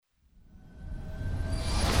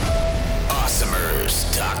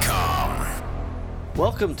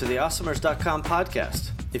Welcome to the Awesomers.com podcast.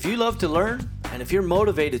 If you love to learn, and if you're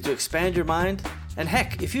motivated to expand your mind, and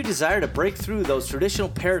heck, if you desire to break through those traditional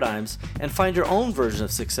paradigms and find your own version of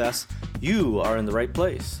success, you are in the right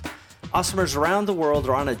place. Awesomers around the world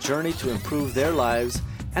are on a journey to improve their lives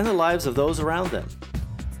and the lives of those around them.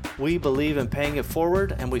 We believe in paying it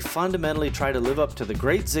forward, and we fundamentally try to live up to the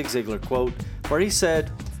great Zig Ziglar quote, where he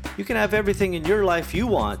said, "You can have everything in your life you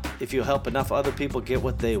want if you help enough other people get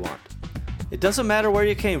what they want." It doesn't matter where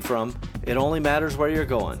you came from, it only matters where you're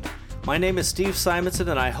going. My name is Steve Simonson,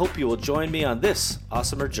 and I hope you will join me on this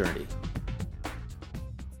awesomer journey.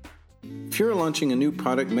 If you're launching a new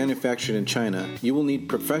product manufactured in China, you will need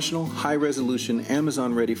professional, high-resolution,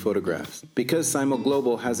 Amazon-ready photographs. Because Simo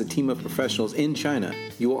Global has a team of professionals in China,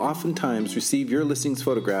 you will oftentimes receive your listings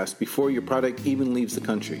photographs before your product even leaves the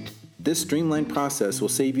country. This streamlined process will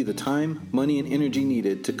save you the time, money, and energy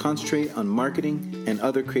needed to concentrate on marketing and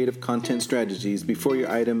other creative content strategies before your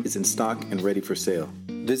item is in stock and ready for sale.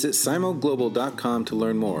 Visit simoglobal.com to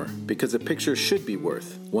learn more, because a picture should be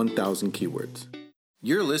worth 1,000 keywords.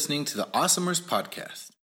 You're listening to the Awesomers Podcast.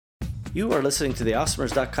 You are listening to the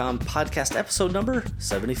Awesomers.com podcast episode number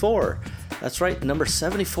 74. That's right, number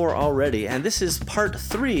 74 already, and this is part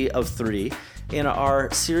 3 of 3 in our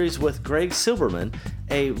series with Greg Silberman,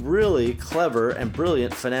 a really clever and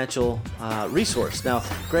brilliant financial resource. Now,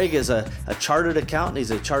 Greg is a chartered accountant.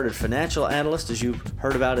 He's a chartered financial analyst, as you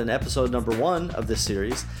heard about in episode number 1 of this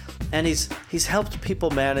series, and he's helped people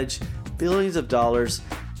manage billions of dollars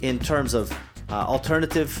in terms of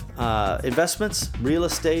alternative investments, real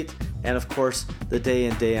estate, and of course the day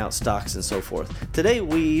in, day out stocks and so forth. Today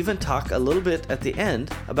we even talk a little bit at the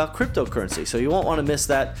end about cryptocurrency, so you won't want to miss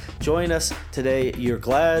that. Join us today. You're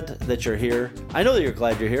glad that you're here. I know that you're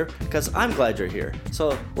glad you're here because I'm glad you're here.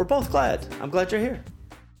 So we're both glad. I'm glad you're here.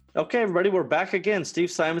 Okay, everybody, we're back again. Steve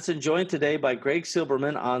Simonson, joined today by Greg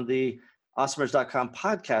Silberman on the Awesomers.com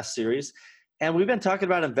podcast series. And we've been talking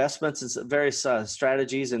about investments and various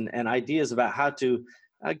strategies and ideas about how to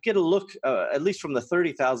get a look, at least from the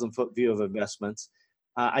 30,000-foot view of investments.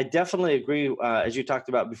 I definitely agree, as you talked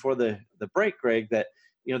about before the break, Greg, that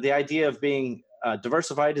the idea of being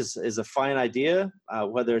diversified is a fine idea,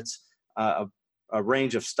 whether it's a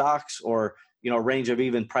range of stocks or a range of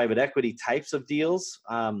even private equity types of deals.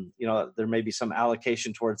 There may be some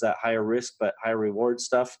allocation towards that higher risk but higher reward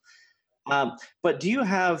stuff. But do you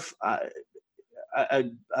have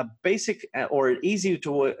a basic or easy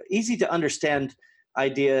to understand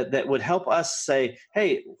idea that would help us say,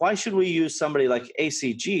 hey, why should we use somebody like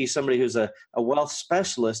ACG, somebody who's a wealth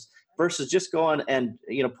specialist, versus just going and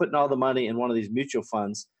putting all the money in one of these mutual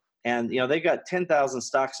funds? And they got 10,000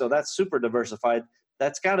 stocks, so that's super diversified.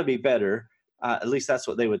 That's got to be better. At least that's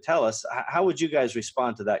what they would tell us. How would you guys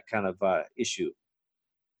respond to that kind of issue?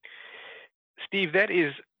 Steve, that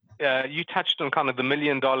is you touched on kind of the $1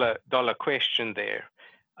 million question there.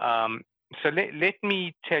 So let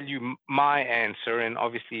me tell you my answer, and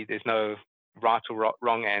obviously there's no right or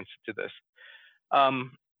wrong answer to this.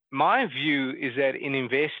 My view is that in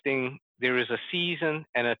investing, there is a season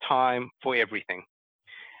and a time for everything.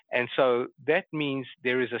 And so that means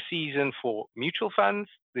there is a season for mutual funds,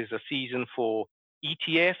 there's a season for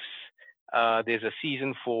ETFs, there's a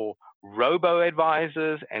season for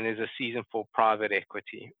robo-advisors, and there's a season for private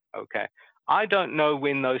equity. Okay, I don't know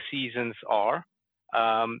when those seasons are.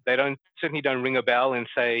 They certainly don't ring a bell and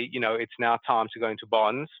say, it's now time to go into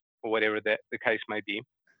bonds or whatever the case may be.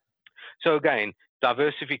 So again,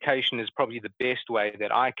 diversification is probably the best way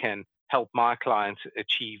that I can help my clients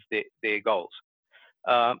achieve their goals.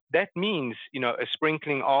 That means, a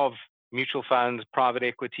sprinkling of mutual funds, private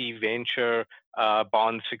equity, venture,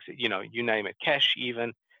 bonds, you name it, cash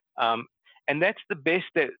even. And that's the best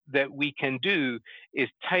that we can do, is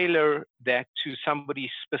tailor that to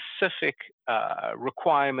somebody's specific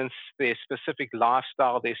requirements, their specific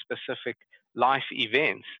lifestyle, their specific life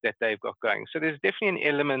events that they've got going. So there's definitely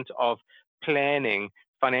an element of planning,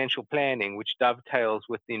 financial planning, which dovetails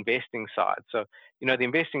with the investing side. So, the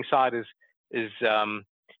investing side is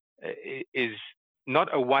not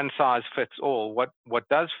a one size fits all. What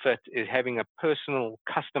does fit is having a personal,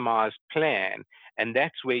 customized plan, and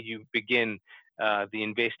that's where you begin the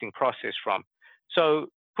investing process from. So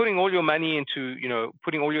putting all your money into,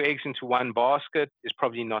 putting all your eggs into one basket is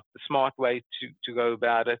probably not the smart way to go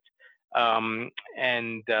about it.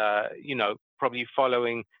 Probably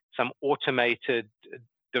following some automated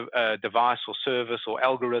device or service or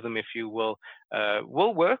algorithm, if you will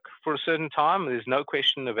work for a certain time. There's no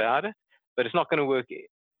question about it, but it's not going to work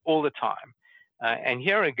all the time. And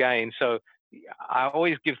here again, so I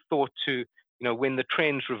always give thought to, when the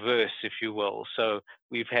trends reverse, if you will. So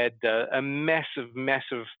we've had a massive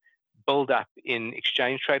build-up in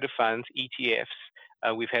exchange-traded funds, ETFs.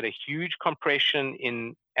 We've had a huge compression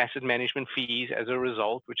in asset management fees as a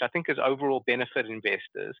result, which I think has overall benefit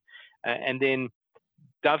investors. And then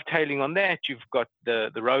dovetailing on that, you've got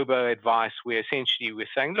the robo advice where essentially we're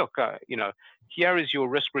saying, look, here is your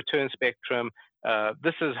risk return spectrum.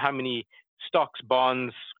 This is how many stocks,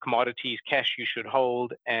 bonds, commodities, cash you should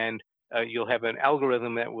hold, and you'll have an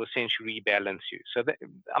algorithm that will essentially rebalance you. So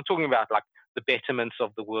I'm talking about like the Betterments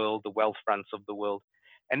of the world, the Wealthfronts of the world,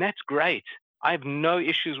 and that's great. I have no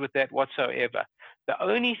issues with that whatsoever. The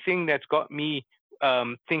only thing that's got me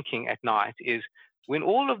thinking at night is when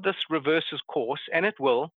all of this reverses course, and it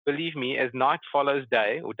will, believe me, as night follows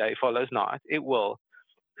day or day follows night, it will.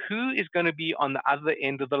 Who is going to be on the other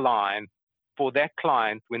end of the line for that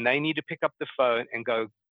client when they need to pick up the phone and go,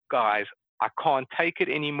 guys, I can't take it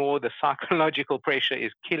anymore. The psychological pressure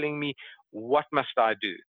is killing me. What must I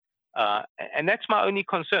do? And that's my only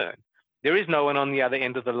concern. There is no one on the other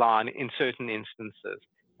end of the line in certain instances.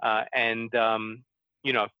 I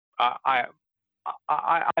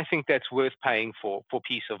think that's worth paying for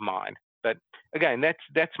peace of mind. But again,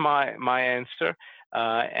 that's my answer.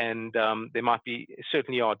 And there might be,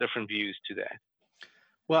 certainly are different views to that.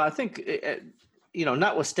 Well, I think,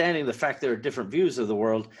 notwithstanding the fact there are different views of the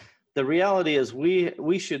world, the reality is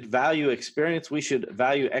we should value experience. We should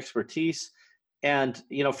value expertise. And,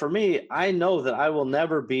 for me, I know that I will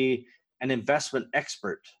never be an investment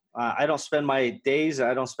expert. I don't spend my days,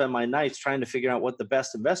 I don't spend my nights trying to figure out what the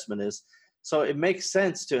best investment is. So it makes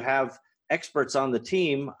sense to have experts on the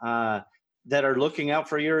team that are looking out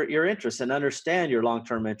for your interests and understand your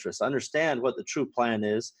long-term interests, understand what the true plan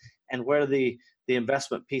is and where the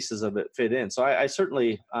investment pieces of it fit in. So I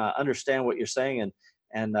certainly understand what you're saying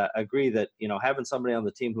and agree that, having somebody on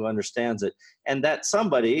the team who understands it, and that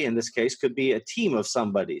somebody in this case could be a team of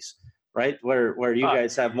somebodies, right? Where you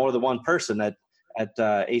guys have more than one person at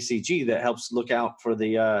ACG that helps look out for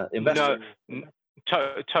the investor.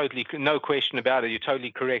 No, totally, no question about it. You're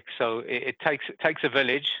totally correct. So it takes a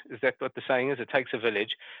village. Is that what the saying is? It takes a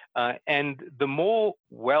village. And the more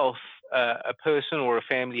wealth a person or a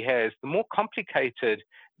family has, the more complicated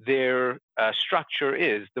their structure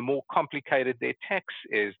is, the more complicated their tax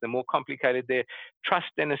is, the more complicated their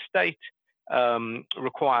trust and estate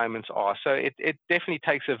requirements are. So it definitely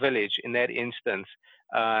takes a village in that instance.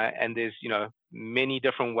 And there's many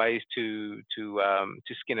different ways to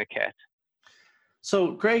skin a cat.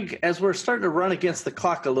 So, Greg, as we're starting to run against the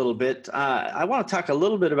clock a little bit, I want to talk a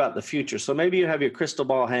little bit about the future. So maybe you have your crystal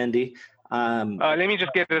ball handy. Let me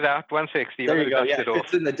just get it out. 160. There you go. Yeah,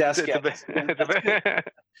 it's in the desk.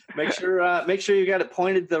 Make sure you got it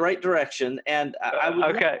pointed the right direction. And I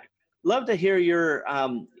would love to hear your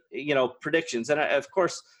predictions. And of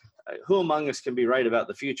course, who among us can be right about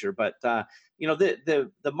the future? But the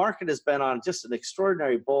market has been on just an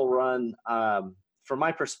extraordinary bull run. From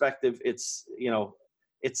my perspective, it's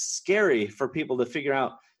scary for people to figure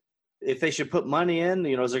out if they should put money in.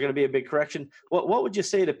 Is there going to be a big correction? What would you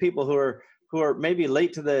say to people who are maybe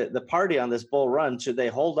late to the party on this bull run? Should they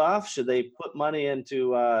hold off? Should they put money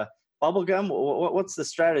into bubblegum? What's the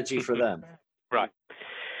strategy for them? Right.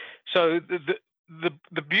 So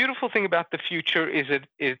the beautiful thing about the future is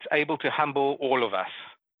it's able to humble all of us.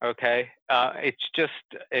 Okay,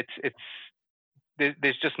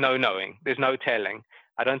 there's just no knowing. There's no telling.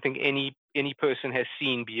 I don't think any person has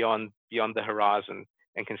seen beyond the horizon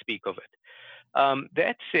and can speak of it.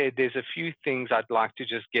 That said, there's a few things I'd like to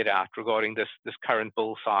just get out regarding this current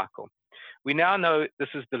bull cycle. We now know this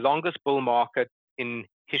is the longest bull market in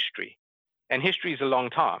history, and history is a long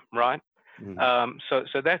time, right? Mm-hmm.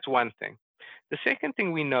 So that's one thing. The second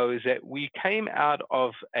thing we know is that we came out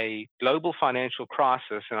of a global financial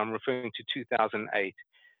crisis, and I'm referring to 2008.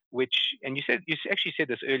 And you actually said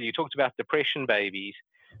this earlier. You talked about depression babies.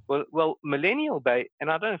 Well, millennial and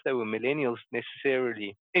I don't know if they were millennials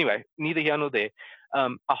necessarily. Anyway, neither here nor there.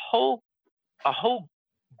 A whole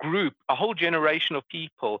group, a whole generation of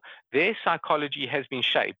people, their psychology has been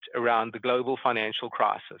shaped around the global financial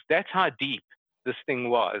crisis. That's how deep this thing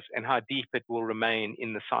was, and how deep it will remain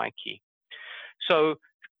in the psyche. So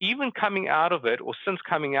even coming out of it, or since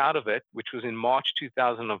coming out of it, which was in March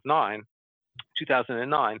 2009,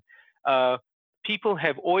 people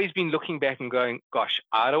have always been looking back and going, gosh,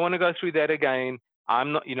 I don't want to go through that again.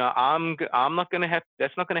 I'm not going to have,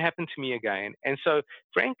 that's not going to happen to me again. And so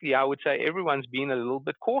frankly, I would say everyone's been a little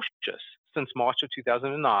bit cautious since March of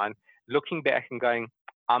 2009, looking back and going,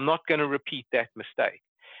 I'm not going to repeat that mistake.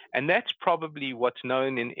 And that's probably what's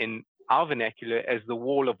known in our vernacular as the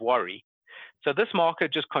wall of worry. So this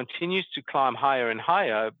market just continues to climb higher and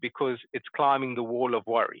higher because it's climbing the wall of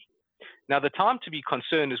worry. Now, the time to be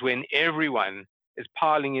concerned is when everyone is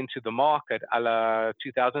piling into the market, a la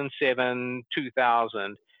 2007,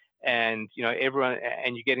 2000, and everyone,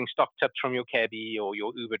 and you're getting stock tips from your cabbie or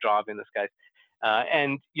your Uber driver in this case,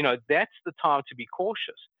 and that's the time to be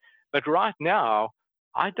cautious. But right now,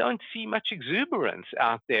 I don't see much exuberance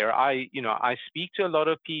out there. I speak to a lot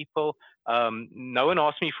of people. No one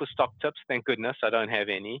asks me for stock tips. Thank goodness I don't have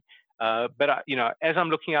any. But as I'm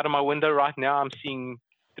looking out of my window right now, I'm seeing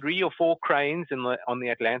 3 or 4 cranes on the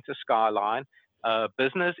Atlanta skyline.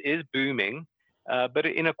 Business is booming, but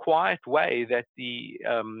in a quiet way. That the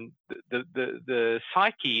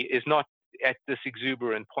psyche is not at this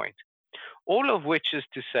exuberant point. All of which is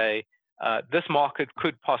to say, this market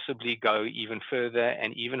could possibly go even further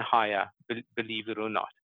and even higher, believe it or not.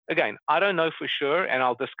 Again, I don't know for sure, and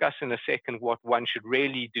I'll discuss in a second what one should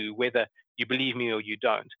really do, whether you believe me or you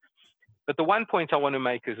don't. But the one point I want to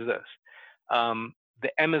make is this,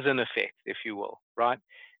 the Amazon effect, if you will, right?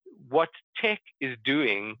 What tech is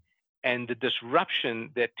doing and the disruption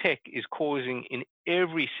that tech is causing in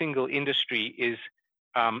every single industry is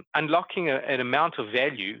unlocking an amount of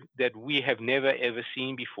value that we have never, ever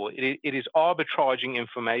seen before. It is arbitraging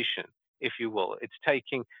information, if you will. It's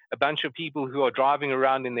taking a bunch of people who are driving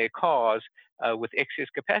around in their cars with excess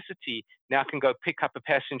capacity now can go pick up a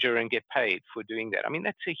passenger and get paid for doing that. I mean,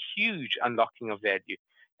 that's a huge unlocking of value.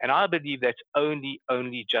 And I believe that's only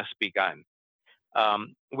just begun,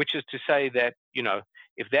 which is to say that,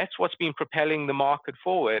 if that's what's been propelling the market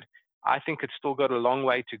forward, I think it's still got a long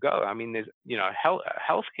way to go. I mean, there's,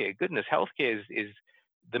 healthcare. Goodness, healthcare is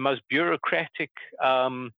the most bureaucratic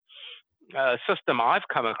system I've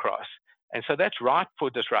come across, and so that's ripe for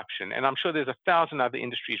disruption. And I'm sure there's 1,000 other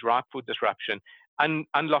industries ripe for disruption,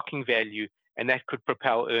 unlocking value, and that could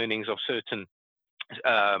propel earnings of certain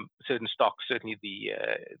stocks, certainly the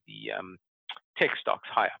tech stocks,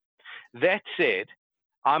 higher. That said,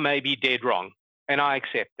 I may be dead wrong, and I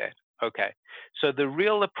accept that. Okay, so the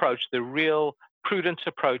real approach, the real prudent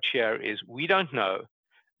approach here is we don't know,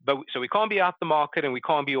 so we can't be out the market and we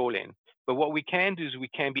can't be all in. But what we can do is we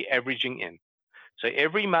can be averaging in. So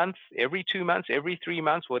every month, every 2 months, every 3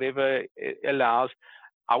 months, whatever it allows,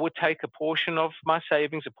 I would take a portion of my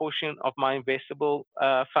savings, a portion of my investable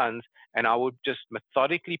funds, and I would just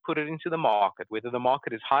methodically put it into the market. Whether the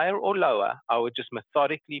market is higher or lower, I would just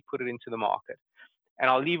methodically put it into the market. And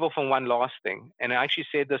I'll leave off on one last thing. And I actually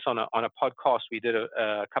said this on a podcast we did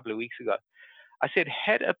a couple of weeks ago. I said,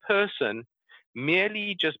 had a person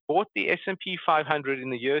merely just bought the S&P 500 in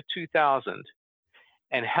the year 2000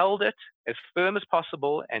 and held it as firm as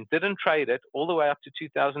possible and didn't trade it all the way up to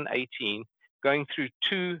 2018, going through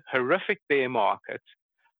 2 horrific bear markets,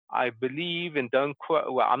 I believe, and don't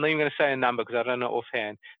quote, well, I'm not even going to say a number because I don't know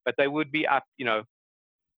offhand, but they would be up,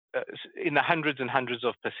 in the hundreds and hundreds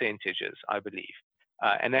of percentages, I believe.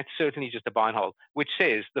 And that's certainly just a buy and hold, which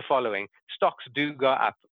says the following: stocks do go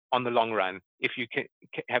up on the long run if you can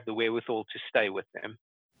have the wherewithal to stay with them.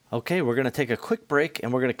 Okay, we're going to take a quick break,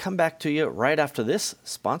 and we're going to come back to you right after this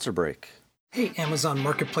sponsor break. Hey, Amazon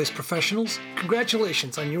Marketplace professionals,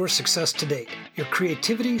 congratulations on your success to date. Your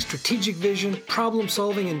creativity, strategic vision, problem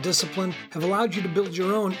solving, and discipline have allowed you to build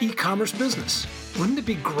your own e-commerce business. Wouldn't it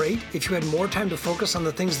be great if you had more time to focus on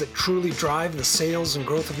the things that truly drive the sales and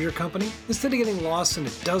growth of your company? Instead of getting lost in a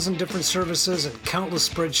dozen different services and countless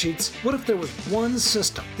spreadsheets, what if there was one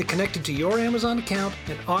system that connected to your Amazon account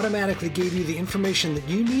and automatically gave you the information that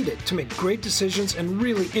you needed to make great decisions and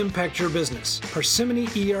really impact your business? Parsimony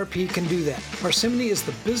ERP can do that. Parsimony is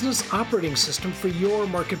the business operating system for your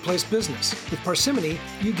marketplace business. With Parsimony,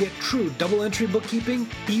 you get true double-entry bookkeeping,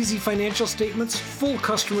 easy financial statements, full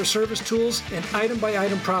customer service tools, and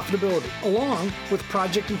item-by-item profitability, along with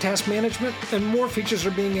project and task management, and more features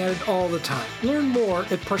are being added all the time. Learn more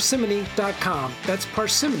at parsimony.com. That's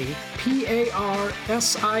Parsimony,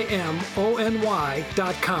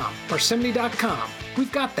 PARSIMONY.com. Parsimony.com.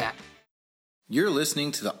 We've got that. You're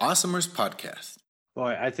listening to the Awesomers Podcast.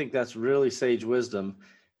 Boy, I think that's really sage wisdom.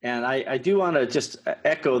 And I do want to just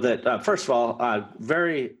echo that, first of all,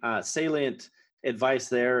 very salient advice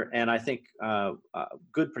there, and I think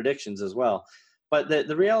good predictions as well. But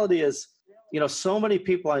the reality is, so many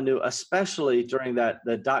people I knew, especially during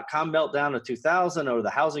the dot-com meltdown of 2000 or the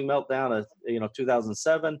housing meltdown of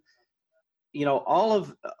 2007,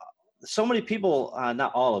 so many people,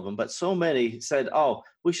 not all of them, but so many said, oh,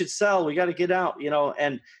 we should sell, we got to get out,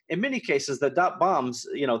 and in many cases, the dot bombs,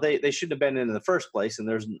 they shouldn't have been in the first place and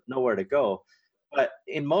there's nowhere to go. But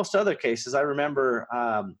in most other cases, I remember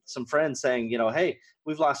some friends saying, hey,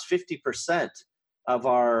 we've lost 50% of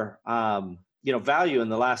our value in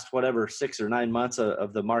the last whatever 6 or 9 months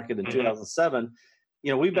of the market in 2007,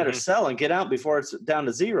 we better sell and get out before it's down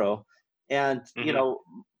to zero. And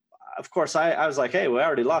of course, I was like, hey, we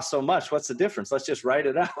already lost so much. What's the difference? Let's just write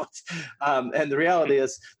it out. And the reality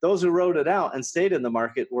is those who wrote it out and stayed in the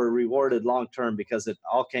market were rewarded long-term because it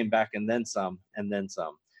all came back and then some, and then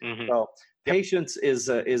some. So patience is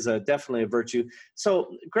definitely a virtue.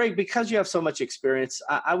 So Greg, because you have so much experience,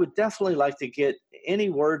 I would definitely like to get any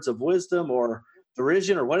words of wisdom or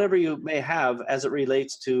derision or whatever you may have as it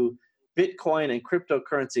relates to Bitcoin and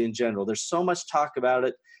cryptocurrency in general. There's so much talk about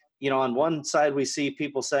it. On one side, we see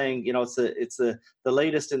people saying, it's the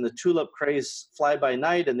latest in the tulip craze fly by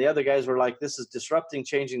night. And the other guys were like, this is disrupting,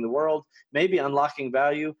 changing the world, maybe unlocking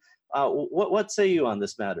value. What say you on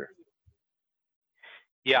this matter?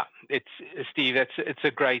 Yeah, it's Steve. It's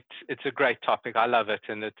a great topic. I love it,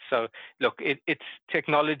 and it's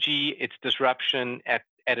technology. It's disruption at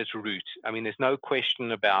its root. I mean, there's no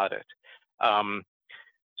question about it.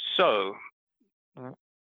 So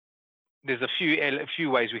there's a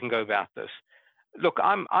few ways we can go about this. Look,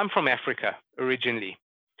 I'm from Africa originally,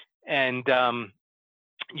 and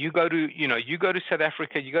you go to South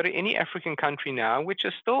Africa, you go to any African country now, which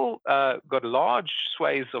has still got large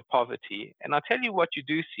swathes of poverty. And I'll tell you what you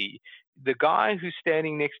do see. The guy who's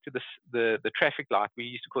standing next to the traffic light, we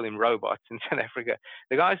used to call him robots in South Africa,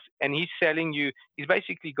 and he's selling you, he's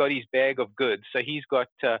basically got his bag of goods. So he's got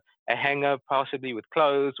a hanger possibly with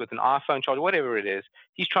clothes, with an iPhone charger, whatever it is.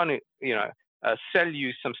 He's trying to, sell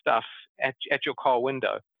you some stuff at your car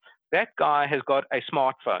window. That guy has got a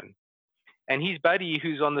smartphone. And his buddy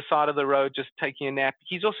who's on the side of the road just taking a nap,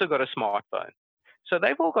 he's also got a smartphone. So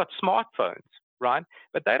they've all got smartphones, right?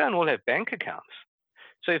 But they don't all have bank accounts.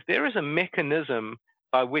 So if there is a mechanism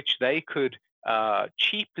by which they could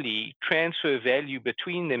cheaply transfer value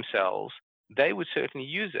between themselves, they would certainly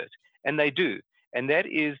use it. And they do. And that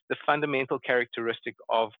is the fundamental characteristic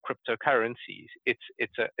of cryptocurrencies.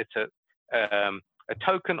 It's a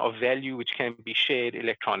token of value which can be shared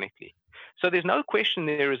electronically. So there's no question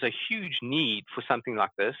there is a huge need for something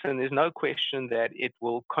like this, and there's no question that it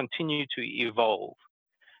will continue to evolve.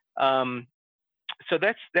 So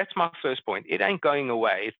that's my first point. It ain't going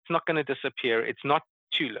away. It's not going to disappear. It's not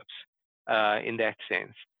tulips in that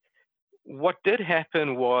sense. What did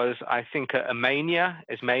happen was, I think, a mania,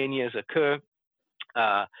 as manias occur,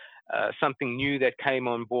 something new that came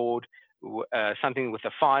on board, something with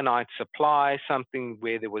a finite supply, something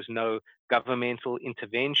where there was no governmental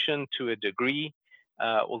intervention to a degree,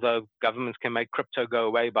 although governments can make crypto go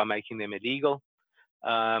away by making them illegal.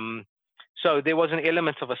 So there was an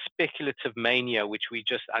element of a speculative mania which we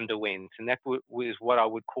just underwent, and that was what I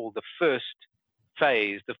would call the first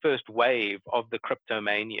phase, the first wave of the crypto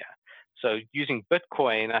mania. So using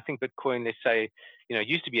Bitcoin, I think Bitcoin, let's say,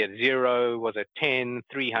 used to be at 0, was at 10,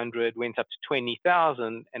 300, went up to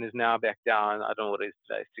 20,000, and is now back down. I don't know what it is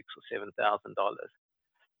today, $6,000 or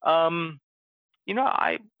 $7,000.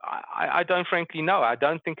 I don't frankly know. I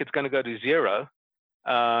don't think it's going to go to 0,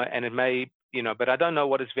 and it may, but I don't know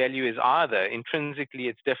what its value is either. Intrinsically,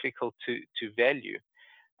 it's difficult to value.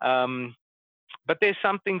 But there's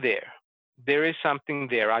something there. There is something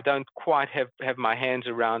there. I don't quite have my hands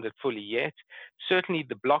around it fully yet. Certainly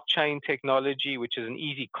the blockchain technology, which is an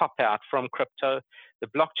easy cop-out from crypto, the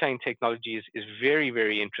blockchain technology is very,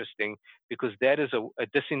 very interesting because that is a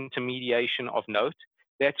disintermediation of note.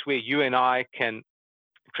 That's where you and I can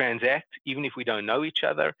transact, even if we don't know each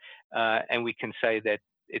other, and we can say that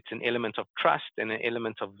it's an element of trust and an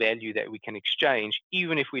element of value that we can exchange,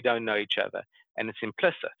 even if we don't know each other. And it's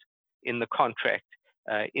implicit in the contract.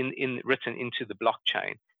 Written into the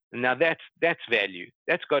blockchain. Now that's value.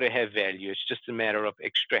 That's got to have value. It's just a matter of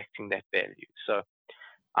extracting that value. So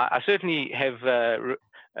I certainly have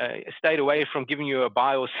stayed away from giving you a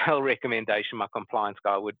buy or sell recommendation. My compliance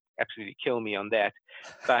guy would absolutely kill me on that.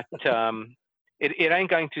 But it ain't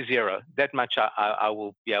going to 0. That much I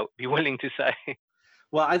will be willing to say.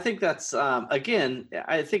 Well, I think that's again.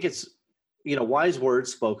 I think it's wise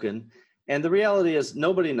words spoken. And the reality is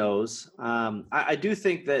nobody knows. I do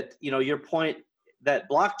think that, your point that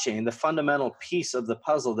blockchain, the fundamental piece of the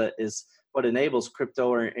puzzle that is what enables crypto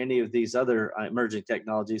or any of these other emerging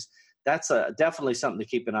technologies, that's definitely something to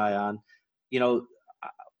keep an eye on.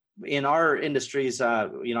 In our industries, I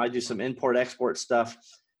do some import-export stuff.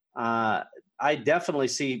 I definitely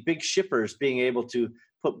see big shippers being able to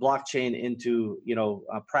put blockchain into,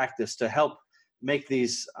 practice to help make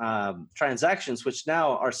these transactions, which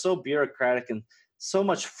now are so bureaucratic and so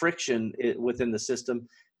much friction within the system.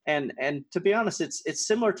 And to be honest, it's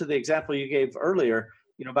similar to the example you gave earlier.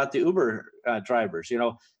 about the Uber drivers.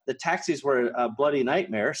 The taxis were a bloody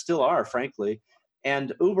nightmare, still are, frankly.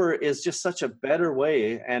 And Uber is just such a better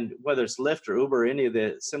way. And whether it's Lyft or Uber, any of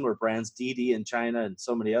the similar brands, Didi in China and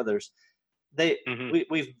so many others,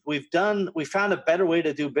 we found a better way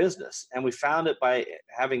to do business, and we found it by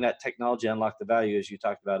having that technology unlock the value, as you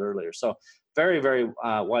talked about earlier. So very, very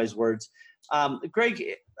wise words. Greg,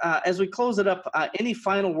 as we close it up, any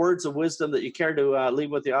final words of wisdom that you care to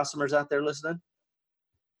leave with the Awesomers out there listening?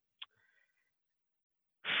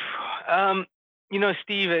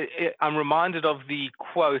 Steve, I'm reminded of the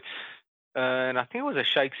quote, and I think it was a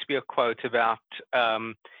Shakespeare quote about,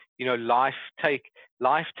 life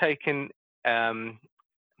taken.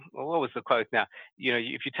 What was the quote now?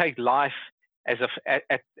 If you take life as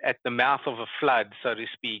at the mouth of a flood, so to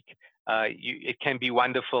speak, it can be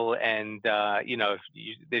wonderful, and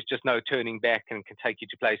there's just no turning back, and can take you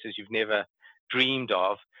to places you've never dreamed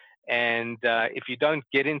of. And if you don't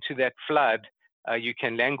get into that flood, you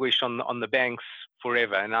can languish on the banks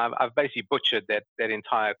forever. And I've basically butchered that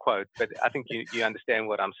entire quote, but I think you understand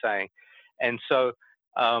what I'm saying. And so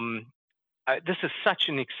this is such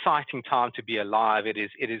an exciting time to be alive. It is,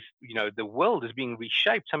 the world is being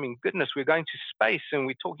reshaped. I mean, goodness, we're going to space, and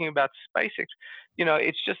we're talking about SpaceX.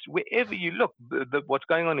 It's just wherever you look, what's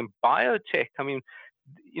going on in biotech. I mean,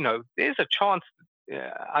 there's a chance.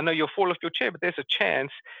 I know you'll fall off your chair, but there's a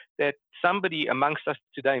chance that somebody amongst us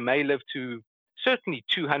today may live to certainly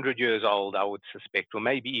 200 years old, I would suspect, or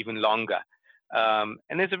maybe even longer. And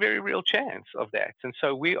there's a very real chance of that. And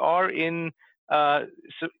so we are in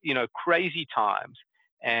crazy times,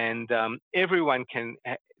 and everyone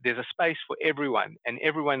there's a space for everyone, and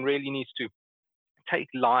everyone really needs to take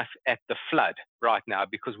life at the flood right now,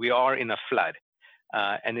 because we are in a flood,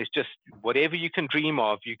 and it's just whatever you can dream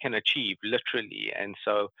of, you can achieve, literally. And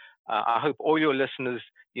so I hope all your listeners,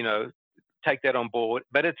 take that on board,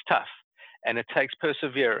 but it's tough, and it takes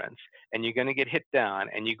perseverance, and you're going to get hit down,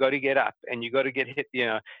 and you got to get up, and you got to get hit.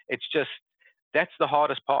 It's just, that's the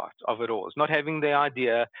hardest part of it all. It's not having the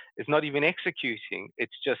idea. It's not even executing.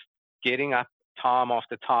 It's just getting up time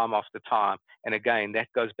after time after time. And again, that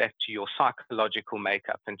goes back to your psychological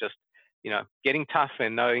makeup, and just, getting tough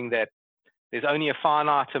and knowing that there's only a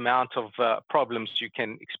finite amount of problems you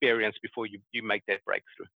can experience before you make that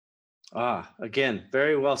breakthrough. Again,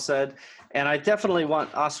 very well said. And I definitely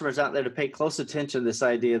want Awesomers out there to pay close attention to this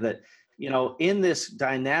idea that, in this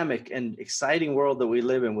dynamic and exciting world that we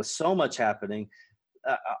live in, with so much happening,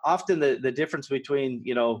 often the difference between,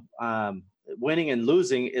 winning and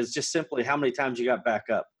losing is just simply how many times you got back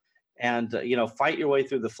up. And, fight your way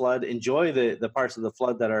through the flood, enjoy the parts of the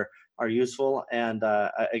flood that are useful. And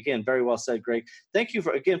again, very well said, Greg. Thank you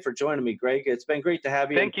for joining me, Greg. It's been great to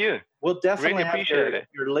have you. Thank you. We'll definitely really have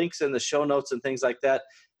your links in the show notes and things like that.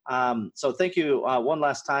 So thank you one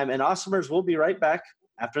last time. And Awesomers, we'll be right back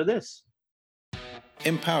after this.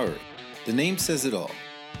 Empowery. The name says it all.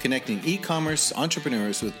 Connecting e-commerce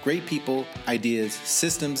entrepreneurs with great people, ideas,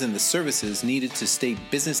 systems, and the services needed to stay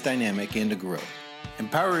business dynamic and to grow.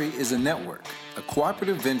 Empowery is a network, a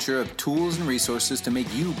cooperative venture of tools and resources to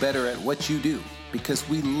make you better at what you do, because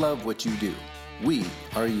we love what you do. We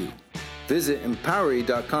are you. Visit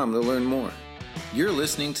Empowery.com to learn more. You're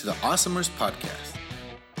listening to the Awesomers Podcast.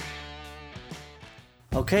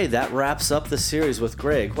 Okay, that wraps up the series with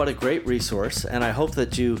Greg. What a great resource, and I hope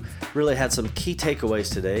that you really had some key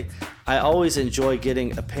takeaways today. I always enjoy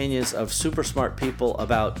getting opinions of super smart people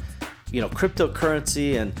about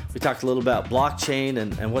cryptocurrency, and we talked a little about blockchain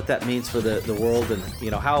and what that means for the world, and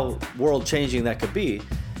how world changing that could be.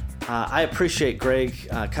 I appreciate Greg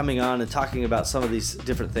coming on and talking about some of these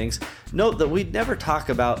different things. Note that we never talk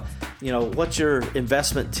about what's your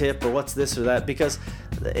investment tip or what's this or that, because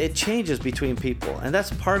it changes between people, and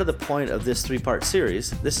that's part of the point of this 3-part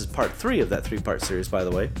series. This is part 3 of that 3-part series, by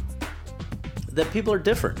the way, that people are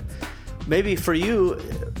different. Maybe for you,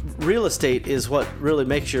 real estate is what really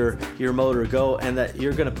makes your motor go, and that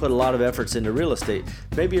you're going to put a lot of efforts into real estate.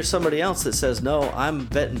 Maybe you're somebody else that says, no, I'm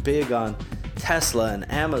betting big on Tesla and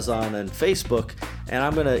Amazon and Facebook, and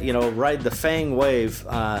I'm going to, ride the FANG wave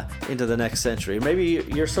into the next century. Maybe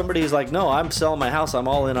you're somebody who's like, no, I'm selling my house. I'm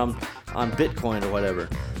all in on Bitcoin or whatever.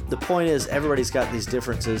 The point is, everybody's got these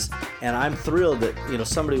differences, and I'm thrilled that,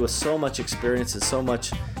 somebody with so much experience and so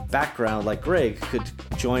much background like Greg could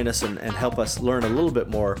join us and help us learn a little bit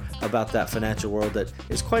more about that financial world that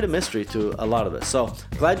is quite a mystery to a lot of us. So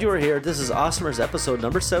glad you were here. This is Awesomers episode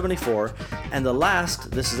number 74, and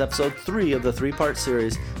this is episode 3 of the 3-part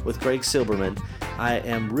series with Greg Silberman. I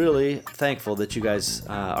am really thankful that you guys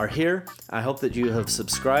are here. I hope that you have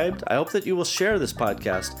subscribed. I hope that you will share this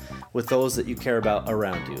podcast with those that you care about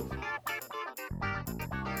around you.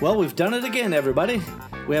 Well, we've done it again, everybody.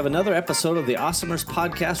 We have another episode of the Awesomers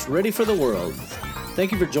podcast ready for the world.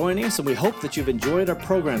 Thank you for joining us, and we hope that you've enjoyed our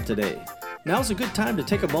program today. Now's a good time to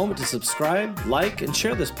take a moment to subscribe, like, and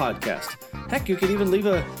share this podcast. Heck, you can even leave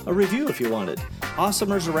a review if you wanted.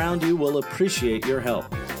 Awesomers around you will appreciate your help.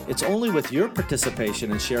 It's only with your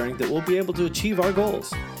participation and sharing that we'll be able to achieve our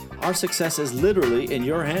goals. Our success is literally in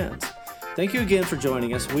your hands. Thank you again for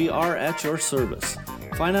joining us. We are at your service.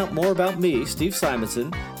 Find out more about me, Steve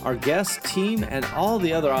Simonson, our guests, team, and all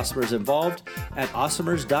the other Awesomers involved at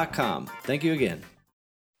awesomers.com. Thank you again.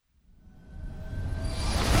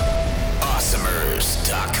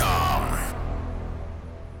 Awesomers.com